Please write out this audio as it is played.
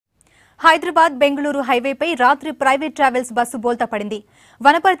హైదరాబాద్ బెంగళూరు హైవేపై రాత్రి private travels bus బోల్తా పడింది.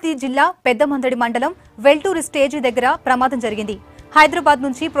 వనపర్తి జిల్లా పెద్దమందడి మండలం వెల్టూరు స్టేజీ దగ్గర ప్రమాదం జరిగింది. హైదరాబాద్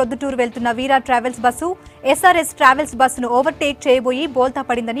నుంచి ప్రొద్దుటూరు వెళ్తున్న వీరా ట్రావెల్స్ బస్సు ఎస్ఆర్ఎస్ ట్రావెల్స్ బస్సును ఓవర్టేక్ చేయబోయి బోల్తా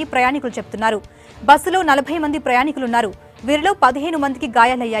పడిందని ప్రయాణికులు చెబుతున్నారు. బస్సులో 40 మంది ప్రయాణికులున్నారు. వీరిలో 15 మందికి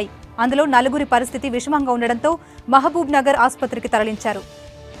గాయాలయ్యాయి. అందులో 4 పరిస్థితి విషమంగా ఉండడంతో మహబూబ్ నగర్ ఆసుపత్రికి తరలించారు.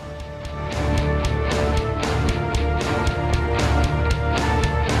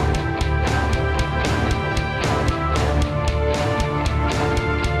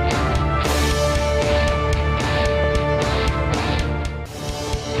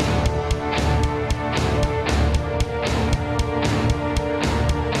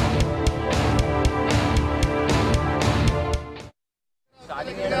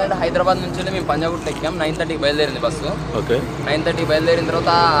 హైదరాబాద్ నుంచి మేము పంజాగుట్ ఎక్కాం. 9:30కి బయలుదేరింది బస్సు. 9:30కి బయలుదేరిన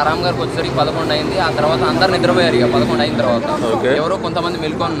తర్వాత ఆరామ్ గారికి వచ్చేసరికి 11 అయింది. ఆ తర్వాత అందరు నిద్రపోయారు. ఇక 11 అయిన తర్వాత ఎవరో కొంతమంది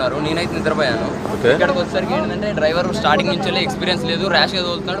మెలుకొని ఉన్నారు. నేనైతే నిద్రపోయాను. ఇక్కడికి వచ్చేసరికి ఏంటంటే డ్రైవర్ స్టార్టింగ్ నుంచి ఎక్స్పీరియన్స్ లేదు, ర్యాష్ గా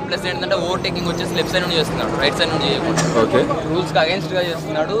తోలుతున్నాడు. ప్లస్ ఏంటంటే ఓవర్టేకింగ్ వచ్చేసి లెఫ్ట్ సైడ్ నుండి చేస్తున్నాడు, రైట్ సైడ్ నుండి చేయకుండా రూల్స్ కి అగేన్స్ట్ గా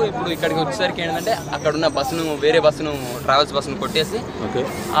చేస్తున్నాడు. ఇప్పుడు ఇక్కడికి వచ్చేసరికి ఏంటంటే అక్కడ ఉన్న బస్సును వేరే బస్సును ట్రావెల్స్ బస్సును కొట్టేసి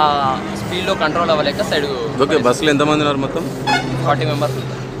ఆ స్పీడ్ లో కంట్రోల్ అవ్వలేక సైడ్. బస్సులో ఎంతమంది ఉన్నారు? మొత్తం 40 మెంబర్స్.